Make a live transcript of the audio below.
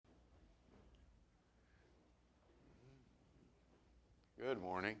Good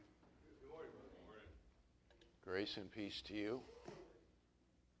morning. Good morning. Grace and peace to you. I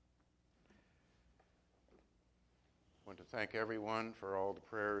want to thank everyone for all the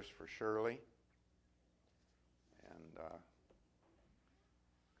prayers for Shirley. And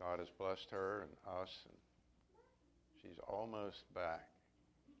God has blessed her and us, and she's almost back.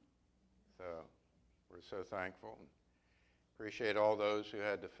 So we're so thankful. Appreciate all those who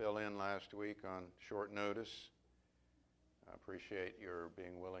had to fill in last week on short notice. I appreciate your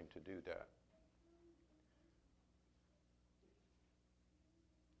being willing to do that.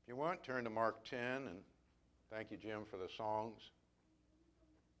 If you want, turn to Mark 10, and thank you, Jim, for the songs.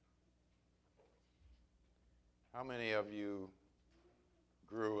 How many of you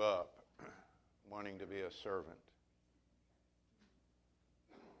grew up wanting to be a servant?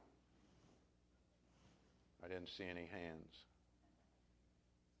 I didn't see any hands.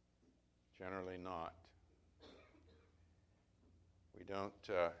 Generally not. We don't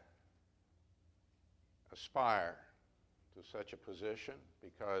aspire to such a position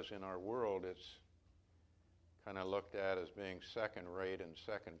because in our world it's kind of looked at as being second rate and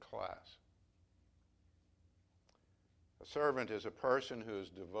second class. A servant is a person who is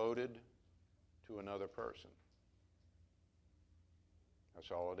devoted to another person. That's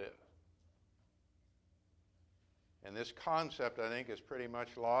all it is. And this concept, I think, is pretty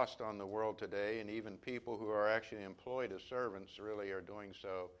much lost on the world today, and even people who are actually employed as servants really are doing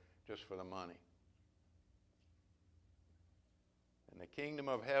so just for the money. And the kingdom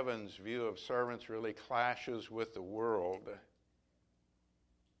of heaven's view of servants really clashes with the world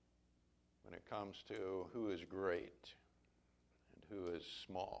when it comes to who is great and who is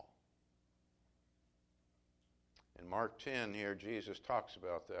small. In Mark 10 here, Jesus talks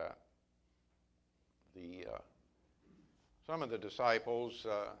about that. Some of the disciples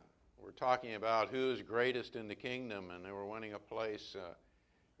were talking about who is greatest in the kingdom, and they were wanting a place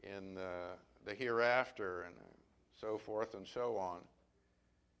in the hereafter and so forth and so on.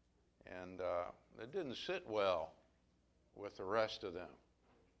 And it didn't sit well with the rest of them.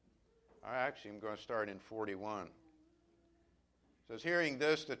 I actually am going to start in 41. It says, hearing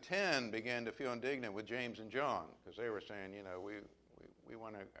this, the 10 began to feel indignant with James and John because they were saying, we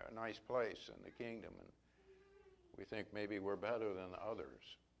want a nice place in the kingdom, and we think maybe we're better than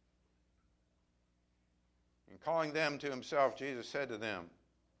others. And calling them to himself, Jesus said to them,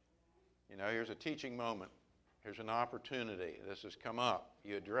 here's a teaching moment. Here's an opportunity. This has come up.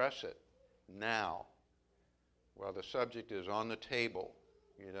 You address it now while the subject is on the table.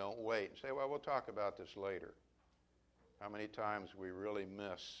 You don't wait and say, well, we'll talk about this later. How many times we really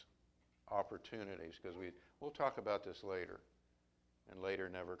miss opportunities because we'll talk about this later, and later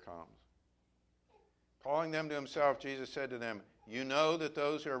never comes. Calling them to himself, Jesus said to them, you know that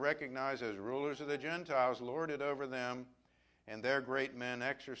those who are recognized as rulers of the Gentiles lord it over them, and their great men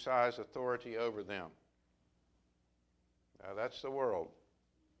exercise authority over them. Now that's the world.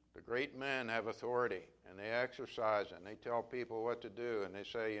 The great men have authority, and they exercise it, and they tell people what to do, and they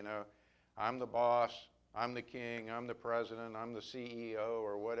say, I'm the boss, I'm the king, I'm the president, I'm the CEO,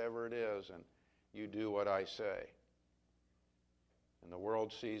 or whatever it is, and you do what I say. And the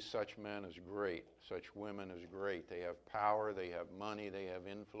world sees such men as great, such women as great. They have power, they have money, they have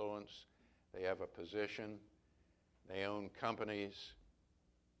influence, they have a position, they own companies,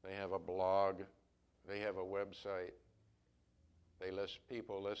 they have a blog, they have a website.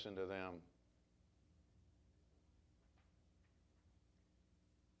 People listen to them.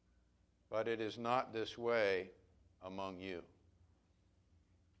 But it is not this way among you.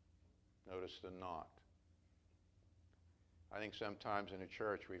 Notice the not. I think sometimes in a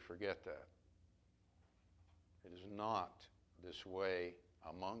church we forget that. It is not this way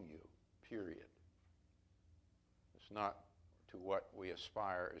among you, period. It's not to what we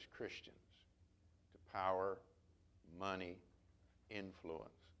aspire as Christians, to power, money, influence.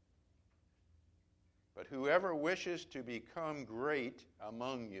 But whoever wishes to become great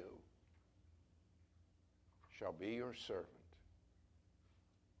among you shall be your servant.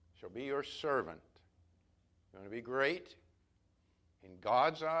 Shall be your servant. You want to be great? In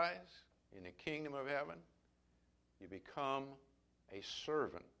God's eyes, in the kingdom of heaven, you become a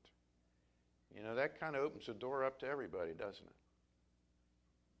servant. That kind of opens the door up to everybody, doesn't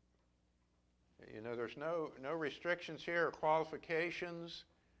it? There's no restrictions here or qualifications.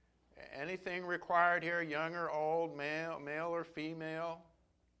 Anything required here, young or old, male or female,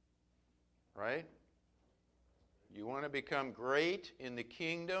 right? You want to become great in the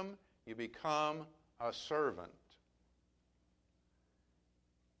kingdom, you become a servant.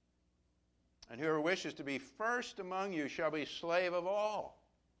 And whoever wishes to be first among you shall be slave of all.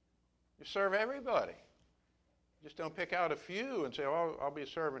 You serve everybody. Just don't pick out a few and say, oh, I'll be a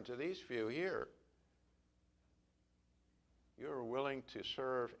servant to these few here. You're willing to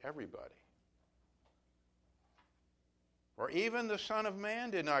serve everybody. For even the Son of Man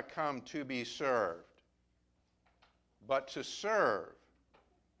did not come to be served, but to serve,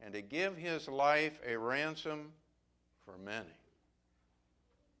 and to give his life a ransom for many.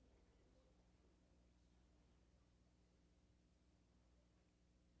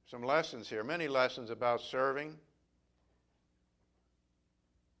 Some lessons here, many lessons about serving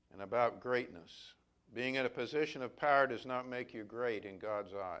and about greatness. Being in a position of power does not make you great in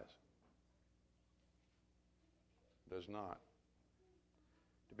God's eyes. It does not.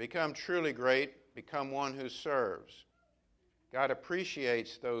 To become truly great, become one who serves. God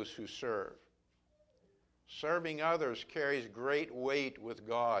appreciates those who serve. Serving others carries great weight with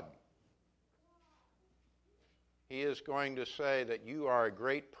God. He is going to say that you are a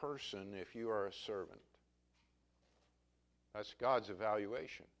great person if you are a servant. That's God's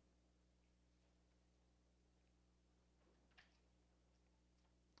evaluation.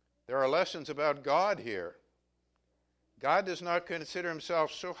 There are lessons about God here. God does not consider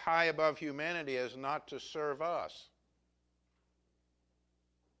himself so high above humanity as not to serve us.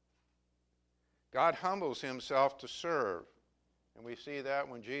 God humbles himself to serve. And we see that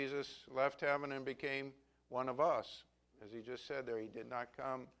when Jesus left heaven and became one of us. As he just said there, he did not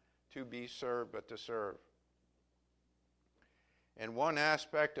come to be served, but to serve. And one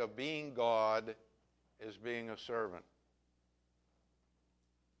aspect of being God is being a servant.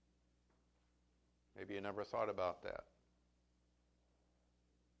 Maybe you never thought about that.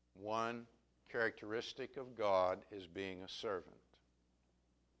 One characteristic of God is being a servant,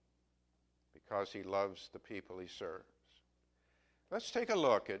 because he loves the people he serves. Let's take a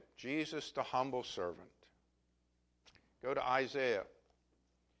look at Jesus, the humble servant. Go to Isaiah.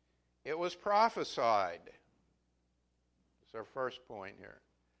 It was prophesied. That's our first point here.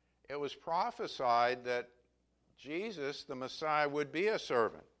 It was prophesied that Jesus, the Messiah, would be a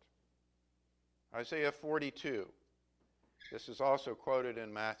servant. Isaiah 42. This is also quoted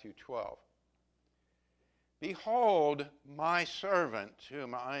in Matthew 12. Behold my servant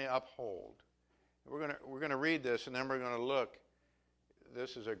whom I uphold. We're going to read this, and then we're going to look.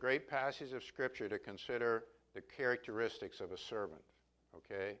 This is a great passage of Scripture to consider the characteristics of a servant,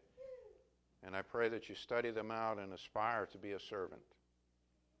 okay? And I pray that you study them out and aspire to be a servant.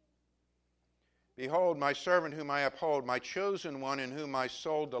 Behold, my servant whom I uphold, my chosen one in whom my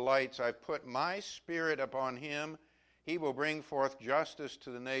soul delights. I've put my Spirit upon him. He will bring forth justice to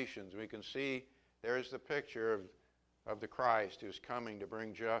the nations. We can see there's the picture of the Christ who's coming to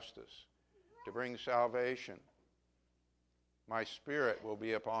bring justice, to bring salvation. My Spirit will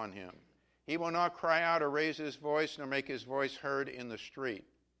be upon him. He will not cry out or raise his voice, nor make his voice heard in the street.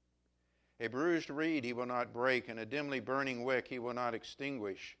 A bruised reed he will not break, and a dimly burning wick he will not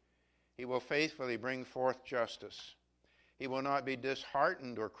extinguish. He will faithfully bring forth justice. He will not be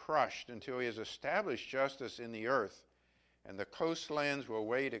disheartened or crushed until he has established justice in the earth, and the coastlands will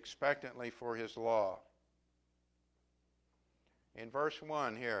wait expectantly for his law. In verse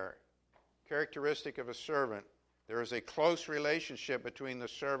 1 here, characteristic of a servant, there is a close relationship between the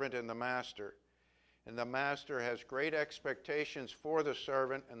servant and the master. And the master has great expectations for the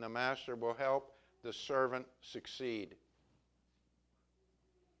servant, and the master will help the servant succeed.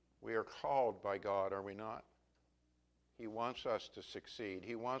 We are called by God, are we not? He wants us to succeed.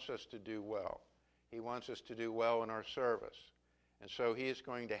 He wants us to do well. He wants us to do well in our service. And so he is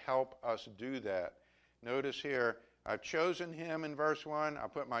going to help us do that. Notice here, I've chosen him in verse 1. I'll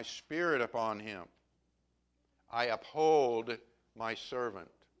put my Spirit upon him. I uphold my servant.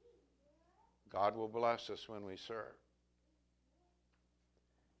 God will bless us when we serve.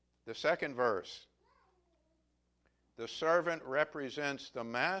 The second verse. The servant represents the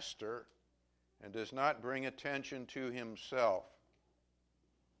master and does not bring attention to himself.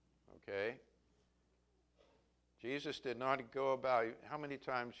 Okay? Jesus did not go about. How many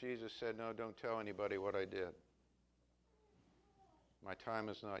times Jesus said, no, don't tell anybody what I did? My time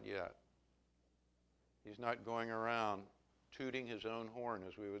is not yet. He's not going around tooting his own horn,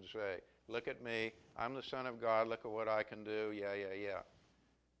 as we would say. Look at me. I'm the Son of God. Look at what I can do. Yeah.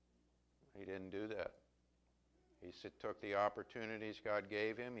 He didn't do that. He took the opportunities God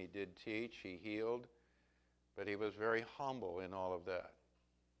gave him. He did teach. He healed. But he was very humble in all of that.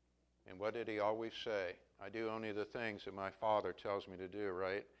 And what did he always say? I do only the things that my Father tells me to do,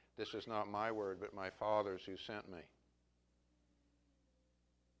 right? This is not my word, but my Father's who sent me.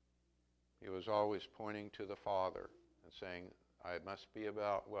 He was always pointing to the Father and saying, I must be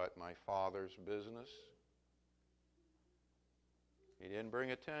about what? My Father's business. He didn't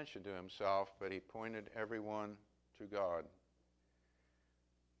bring attention to himself, but he pointed everyone to God.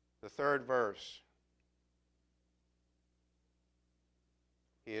 The third verse.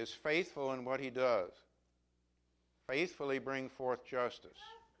 He is faithful in what he does. Faithfully bring forth justice.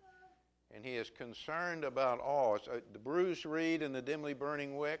 And he is concerned about all. The bruised reed and the dimly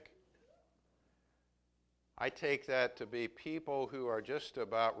burning wick. I take that to be people who are just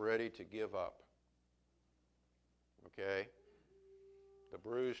about ready to give up. Okay? The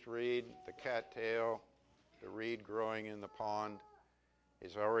bruised reed, the cattail, the reed growing in the pond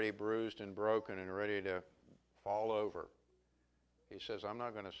is already bruised and broken and ready to fall over. He says, I'm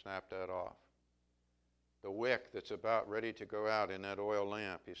not going to snap that off. The wick that's about ready to go out in that oil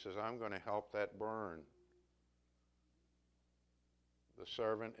lamp, he says, I'm going to help that burn. The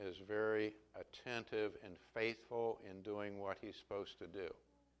servant is very attentive and faithful in doing what he's supposed to do.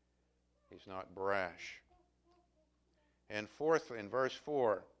 He's not brash. And fourthly, in verse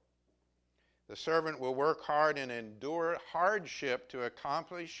 4, the servant will work hard and endure hardship to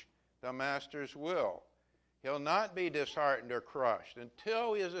accomplish the master's will. He'll not be disheartened or crushed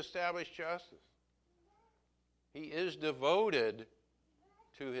until he has established justice. He is devoted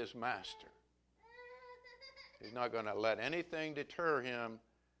to his master. He's not going to let anything deter him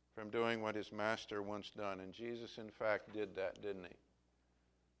from doing what his master wants done. And Jesus, in fact, did that, didn't he?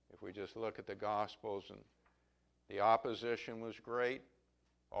 If we just look at the Gospels, and the opposition was great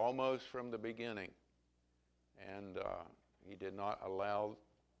almost from the beginning. And he did not allow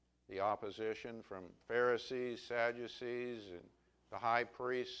the opposition from Pharisees, Sadducees, and the high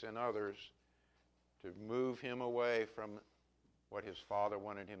priests and others to move him away from what his Father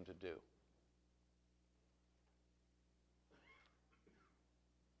wanted him to do.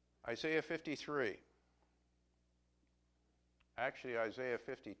 Isaiah 53. Actually, Isaiah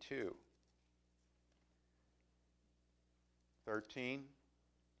 52. 13,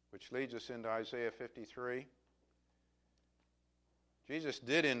 which leads us into Isaiah 53. Jesus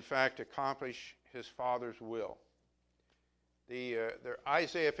did, in fact, accomplish his Father's will. The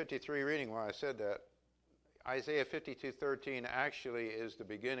Isaiah 53 reading, while I said that, Isaiah 52:13 actually is the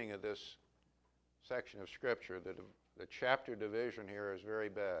beginning of this section of Scripture. The chapter division here is very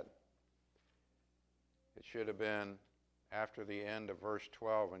bad. It should have been after the end of verse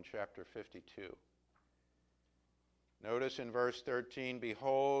 12 in chapter 52. Notice in verse 13,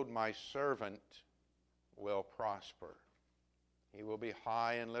 behold, my servant will prosper. He will be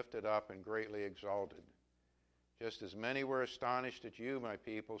high and lifted up and greatly exalted. Just as many were astonished at you, my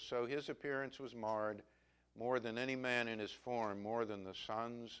people, so his appearance was marred more than any man in his form, more than the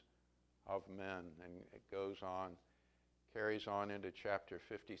sons of men. And it goes on, carries on into chapter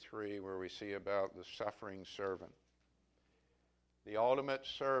 53, where we see about the suffering servant. The ultimate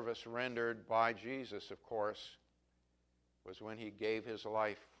service rendered by Jesus, of course, was when he gave his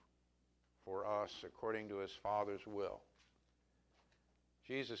life for us according to his Father's will.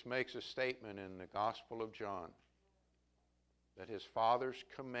 Jesus makes a statement in the Gospel of John that his Father's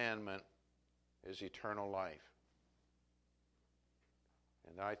commandment is eternal life.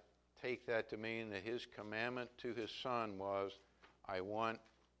 And I take that to mean that his commandment to his Son was, I want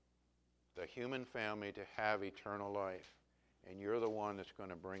the human family to have eternal life, and you're the one that's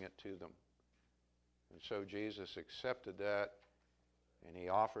going to bring it to them. And so Jesus accepted that, and he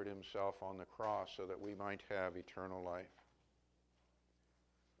offered himself on the cross so that we might have eternal life.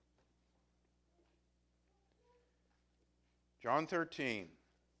 John 13.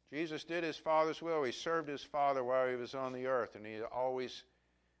 Jesus did his Father's will. He served his Father while he was on the earth, and he always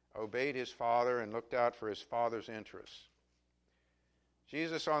obeyed his Father and looked out for his Father's interests.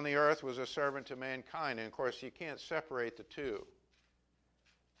 Jesus on the earth was a servant to mankind, and of course you can't separate the two.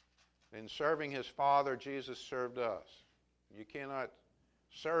 In serving his Father, Jesus served us. You cannot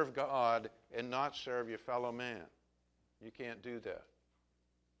serve God and not serve your fellow man. You can't do that.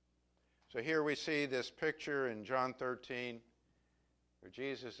 So here we see this picture in John 13 where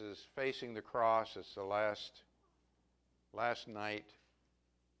Jesus is facing the cross. It's the last night,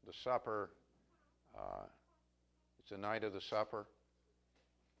 the supper. It's the night of the supper.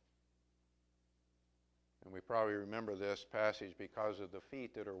 And we probably remember this passage because of the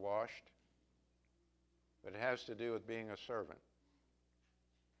feet that are washed. But it has to do with being a servant.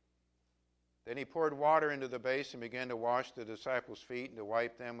 Then he poured water into the basin and began to wash the disciples' feet and to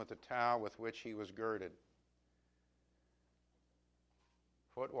wipe them with the towel with which he was girded.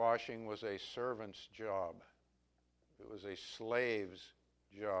 Foot washing was a servant's job. It was a slave's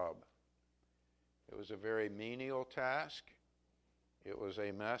job. It was a very menial task. It was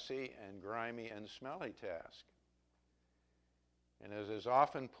a messy and grimy and smelly task. And as is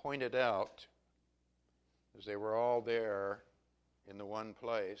often pointed out, as they were all there in the one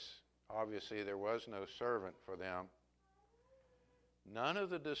place, obviously there was no servant for them. None of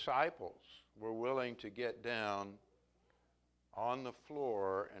the disciples were willing to get down on the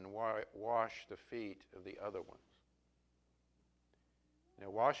floor and wash the feet of the other ones. Now,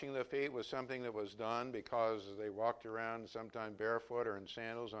 washing the feet was something that was done because they walked around sometimes barefoot or in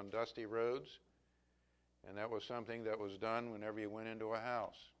sandals on dusty roads, and that was something that was done whenever you went into a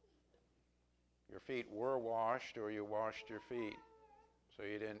house. Your feet were washed, or you washed your feet, so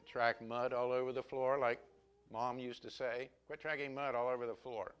you didn't track mud all over the floor like Mom used to say. Quit tracking mud all over the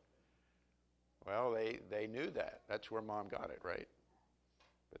floor. Well, they knew that. That's where Mom got it, right?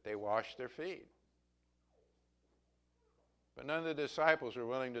 But they washed their feet. But none of the disciples were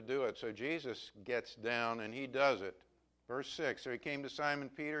willing to do it, so Jesus gets down and he does it. Verse 6, so he came to Simon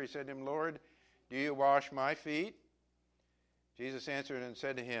Peter. He said to him, Lord, do you wash my feet? Jesus answered and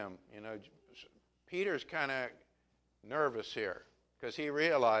said to him, Peter's kind of nervous here because he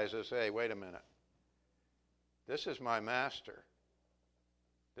realizes, hey, wait a minute. This is my master.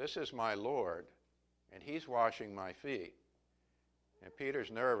 This is my Lord, and he's washing my feet. And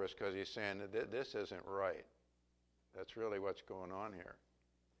Peter's nervous because he's saying, this isn't right. That's really what's going on here.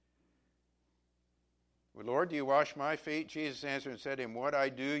 Well, Lord, do you wash my feet? Jesus answered and said to him, what I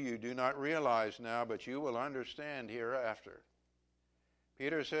do you do not realize now, but you will understand hereafter.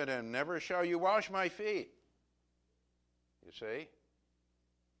 Peter said to him, never shall you wash my feet. You see?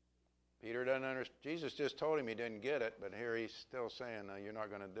 Peter doesn't understand. Jesus just told him he didn't get it, but here he's still saying, no, you're not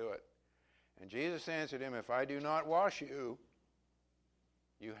going to do it. And Jesus answered him, if I do not wash you,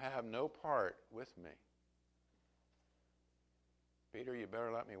 you have no part with me. Peter, you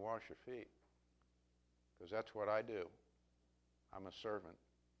better let me wash your feet, because that's what I do. I'm a servant,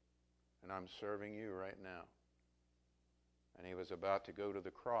 and I'm serving you right now. And he was about to go to the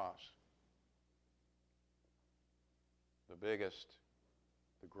cross. The biggest,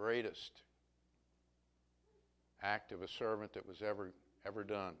 the greatest act of a servant that was ever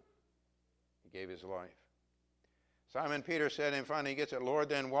done. He gave his life. Simon Peter said, and finally he gets it, Lord,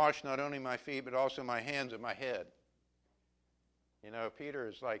 then wash not only my feet, but also my hands and my head. Peter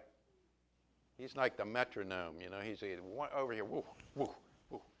is he's like the metronome. He's over here, woo, woo,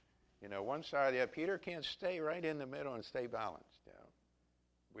 woo. One side of the other. Peter can't stay right in the middle and stay balanced.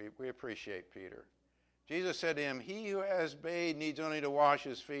 We appreciate Peter. Jesus said to him, he who has bathed needs only to wash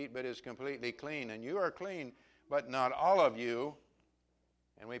his feet, but is completely clean. And you are clean, but not all of you.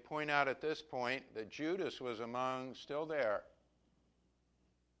 And we point out at this point that Judas was still there.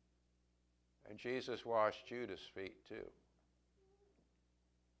 And Jesus washed Judas' feet too.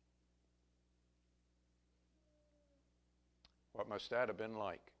 What must that have been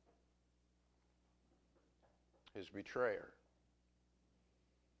like? His betrayer.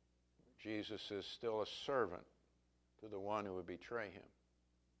 Jesus is still a servant to the one who would betray him.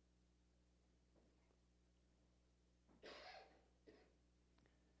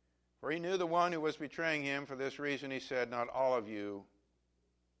 For he knew the one who was betraying him. For this reason he said, not all of you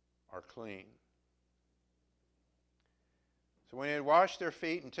are clean. So when he had washed their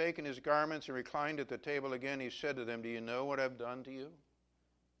feet and taken his garments and reclined at the table again, he said to them, do you know what I've done to you?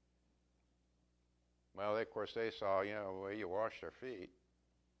 Well, of course, they saw, the way you washed their feet.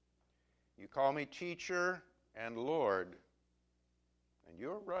 You call me teacher and Lord, and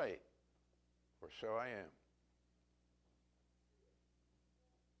you're right, for so I am.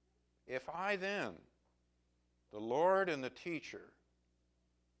 If I then, the Lord and the teacher,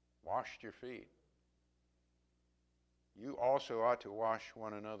 washed your feet, you also ought to wash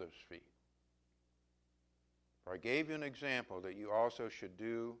one another's feet. For I gave you an example that you also should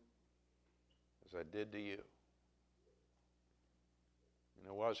do as I did to you. And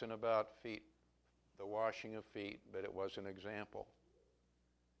it wasn't about feet, the washing of feet, but it was an example.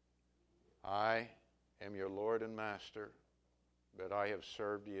 I am your Lord and Master, but I have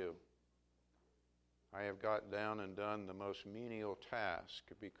served you. I have got down and done the most menial task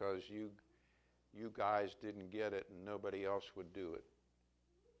because you guys didn't get it and nobody else would do it.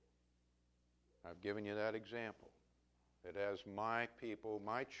 I've given you that example. That as my people,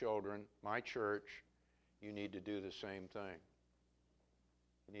 my children, my church, you need to do the same thing.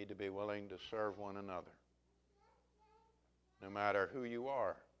 You need to be willing to serve one another. No matter who you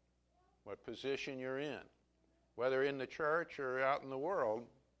are, what position you're in, whether in the church or out in the world,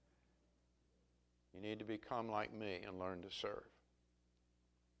 you need to become like me and learn to serve.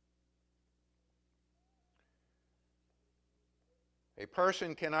 A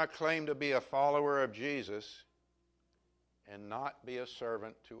person cannot claim to be a follower of Jesus and not be a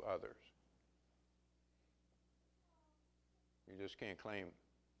servant to others. You just can't claim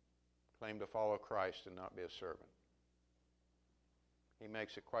to follow Christ and not be a servant. He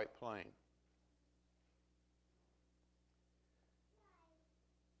makes it quite plain.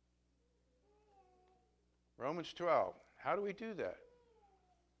 Romans 12. How do we do that?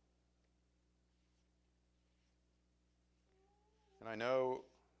 And I know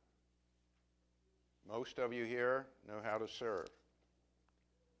most of you here know how to serve.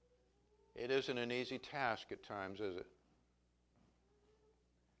 It isn't an easy task at times, is it?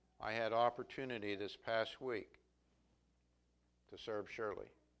 I had opportunity this past week to serve Shirley.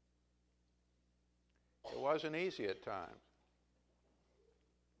 It wasn't easy at times.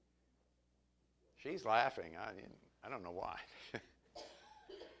 She's laughing. I don't know why.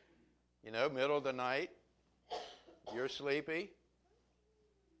 You know, middle of the night, you're sleepy.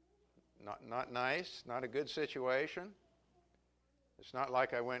 Not nice, not a good situation. It's not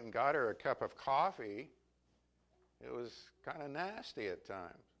like I went and got her a cup of coffee. It was kind of nasty at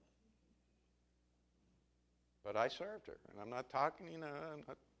times. But I served her. And I'm not talking, I'm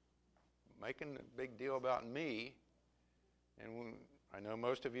not making a big deal about me. And I know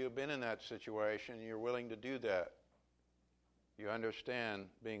most of you have been in that situation. You're willing to do that. You understand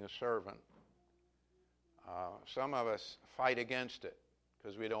being a servant. Some of us fight against it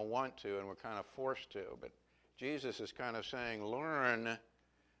because we don't want to and we're kind of forced to. But Jesus is kind of saying, learn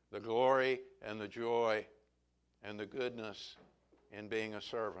the glory and the joy and the goodness in being a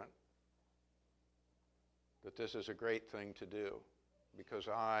servant. That this is a great thing to do because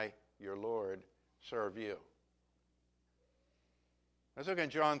I, your Lord, serve you. Let's look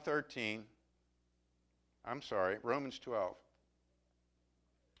at Romans 12,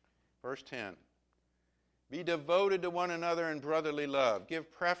 verse 10. Be devoted to one another in brotherly love. Give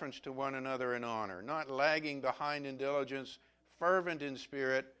preference to one another in honor, not lagging behind in diligence, fervent in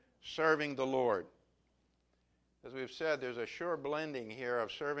spirit, serving the Lord. As we've said, there's a sure blending here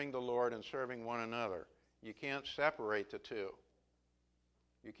of serving the Lord and serving one another. You can't separate the two.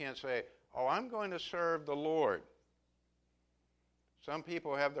 You can't say, I'm going to serve the Lord. Some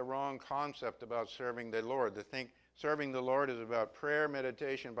people have the wrong concept about serving the Lord. They think serving the Lord is about prayer,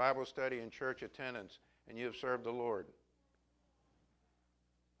 meditation, Bible study, and church attendance, and you have served the Lord.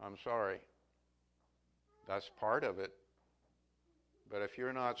 I'm sorry. That's part of it. But if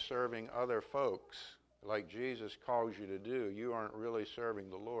you're not serving other folks like Jesus calls you to do, you aren't really serving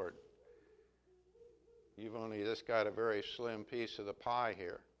the Lord. You've only just got a very slim piece of the pie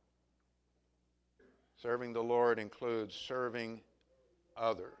here. Serving the Lord includes serving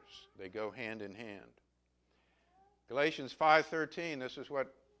others. They go hand in hand. Galatians 5:13, this is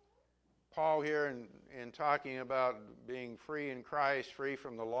what Paul here in talking about being free in Christ, free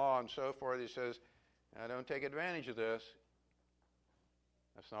from the law and so forth, he says, now don't take advantage of this.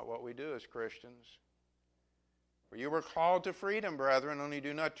 That's not what we do as Christians. For you were called to freedom, brethren, only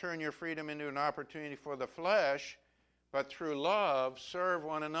do not turn your freedom into an opportunity for the flesh, but through love serve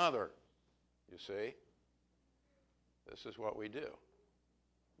one another. You see? This is what we do.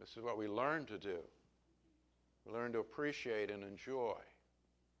 This is what we learn to do. We learn to appreciate and enjoy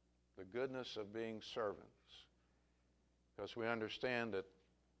the goodness of being servants. Because we understand that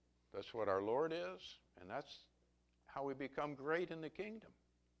that's what our Lord is, and that's how we become great in the kingdom.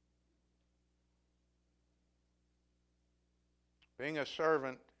 Being a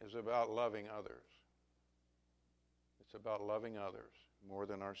servant is about loving others. It's about loving others more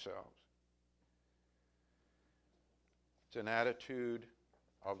than ourselves. It's an attitude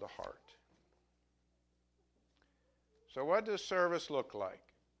of the heart. So what does service look like?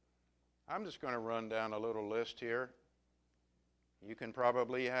 I'm just going to run down a little list here. You can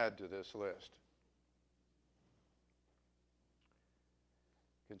probably add to this list.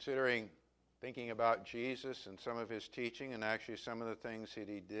 Thinking about Jesus and some of his teaching and actually some of the things that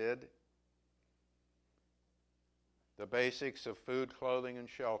he did. The basics of food, clothing, and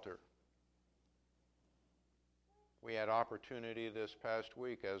shelter. We had opportunity this past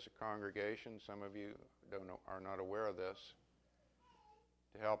week as a congregation, some of you are not aware of this,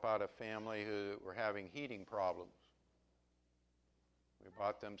 to help out a family who were having heating problems. We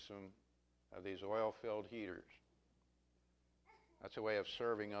bought them some of these oil-filled heaters. That's a way of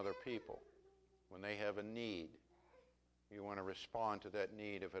serving other people. When they have a need, you want to respond to that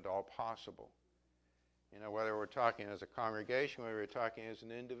need if at all possible. Whether we're talking as a congregation, whether we're talking as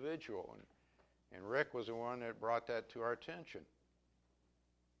an individual. And Rick was the one that brought that to our attention.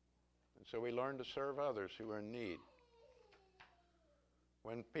 And so we learned to serve others who are in need.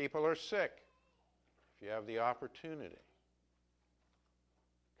 When people are sick, if you have the opportunity,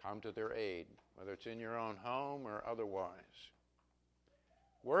 come to their aid, whether it's in your own home or otherwise.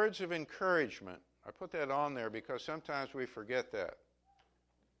 Words of encouragement. I put that on there because sometimes we forget that.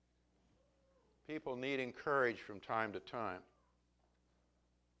 People need encouraged from time to time.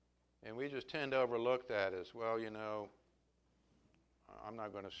 And we just tend to overlook that as, well, you know, I'm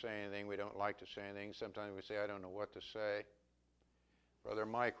not going to say anything. We don't like to say anything. Sometimes we say, I don't know what to say. Brother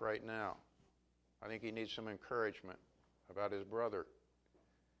Mike right now, I think he needs some encouragement about his brother.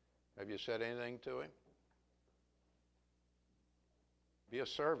 Have you said anything to him? Be a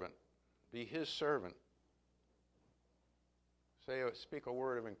servant. Be his servant. Speak a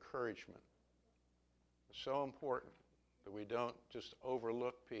word of encouragement. It's so important that we don't just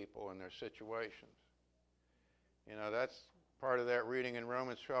overlook people and their situations. You know, that's part of that reading in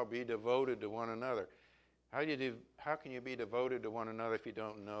Romans 12, be devoted to one another. How can you be devoted to one another if you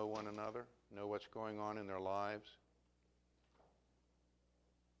don't know one another, know what's going on in their lives?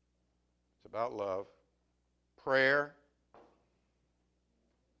 It's about love. Prayer.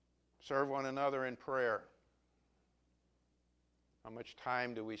 Serve one another in prayer. How much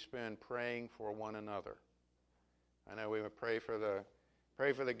time do we spend praying for one another? I know we would pray for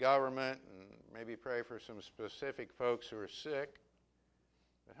the government and maybe pray for some specific folks who are sick.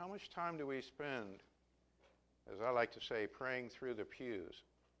 But how much time do we spend, as I like to say, praying through the pews?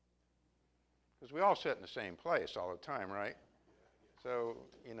 Because we all sit in the same place all the time, right? So,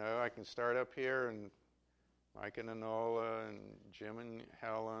 you know, I can start up here and Mike and Enola and Jim and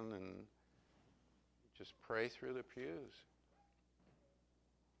Helen and just pray through the pews.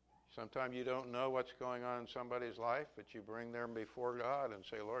 Sometimes you don't know what's going on in somebody's life, but you bring them before God and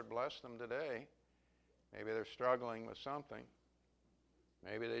say, Lord, bless them today. Maybe they're struggling with something.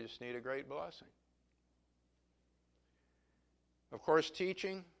 Maybe they just need a great blessing. Of course,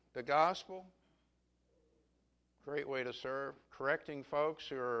 teaching the gospel, great way to serve. Correcting folks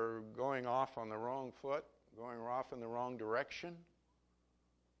who are going off on the wrong foot, going off in the wrong direction.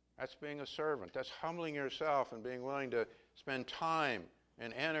 That's being a servant. That's humbling yourself and being willing to spend time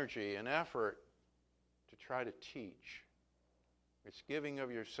and energy and effort to try to teach. It's giving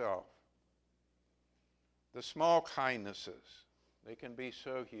of yourself. The small kindnesses, they can be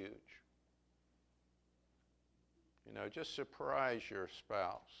so huge. You know, just surprise your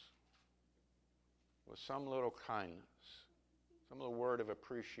spouse with some little kindness, some little word of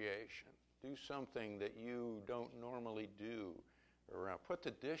appreciation. Do something that you don't normally do around. Put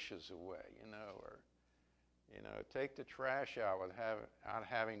the dishes away, you know, or take the trash out without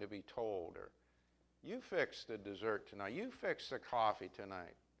having to be told. Or you fix the dessert tonight. You fix the coffee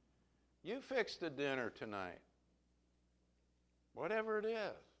tonight. You fix the dinner tonight. Whatever it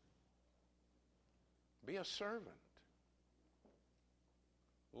is. Be a servant.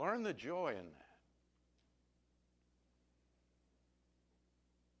 Learn the joy in that.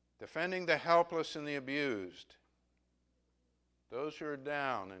 Defending the helpless and the abused. Those who are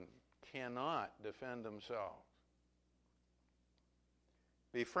down and cannot defend themselves.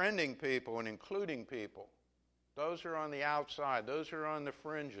 Befriending people and including people. Those who are on the outside, those who are on the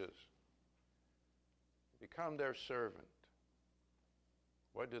fringes. Become their servant.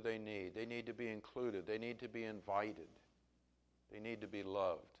 What do they need? They need to be included. They need to be invited. They need to be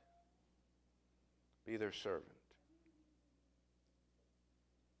loved. Be their servant.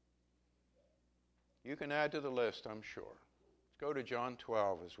 You can add to the list, I'm sure. Let's go to John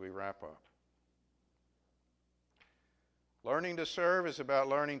 12 as we wrap up. Learning to serve is about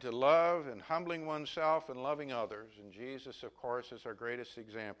learning to love and humbling oneself and loving others. And Jesus, of course, is our greatest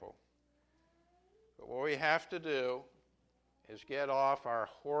example. But what we have to do is get off our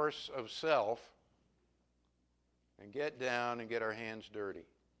horse of self and get down and get our hands dirty.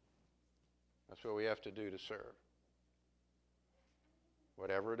 That's what we have to do to serve.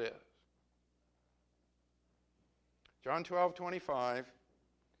 Whatever it is. John 12:25,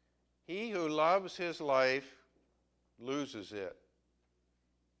 he who loves his life loses it.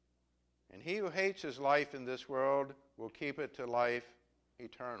 And he who hates his life in this world will keep it to life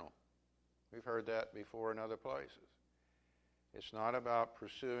eternal. We've heard that before in other places. It's not about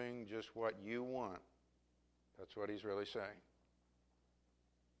pursuing just what you want. That's what he's really saying.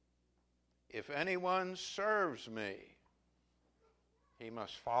 If anyone serves me, he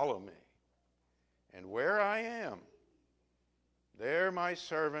must follow me. And where I am, there my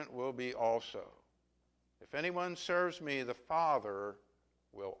servant will be also. If anyone serves me, the Father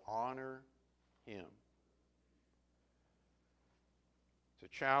will honor him.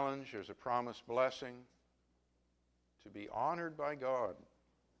 It's a challenge. There's a promised blessing to be honored by God,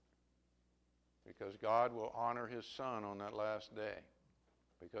 because God will honor his Son on that last day,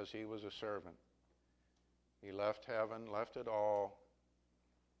 because he was a servant. He left heaven, left it all,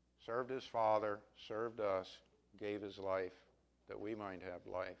 served his Father, served us, gave his life that we might have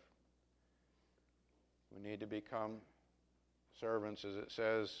life. We need to become servants, as it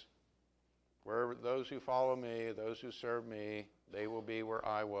says, where those who follow me, those who serve me, They will be where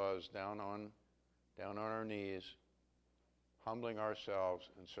I was, down on our knees, humbling ourselves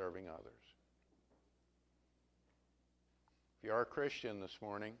and serving others. If you are a Christian this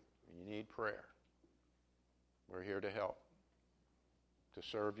morning and you need prayer, we're here to help, to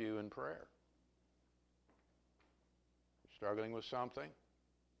serve you in prayer. You're struggling with something,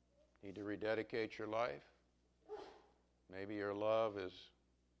 need to rededicate your life. Maybe your love is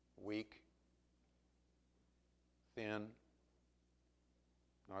weak, thin,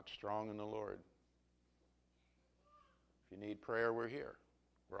 not strong in the Lord. If you need prayer, we're here.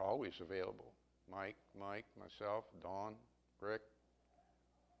 We're always available. Mike, myself, Dawn, Rick.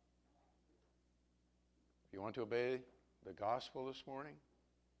 If you want to obey the gospel this morning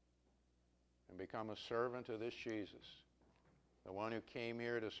and become a servant of this Jesus, the one who came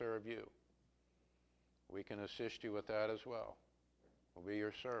here to serve you, we can assist you with that as well. We'll be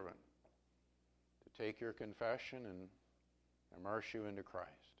your servant to take your confession and immerse you into Christ,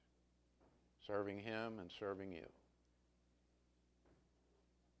 serving Him and serving you.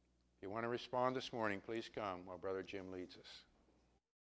 If you want to respond this morning, please come while Brother Jim leads us.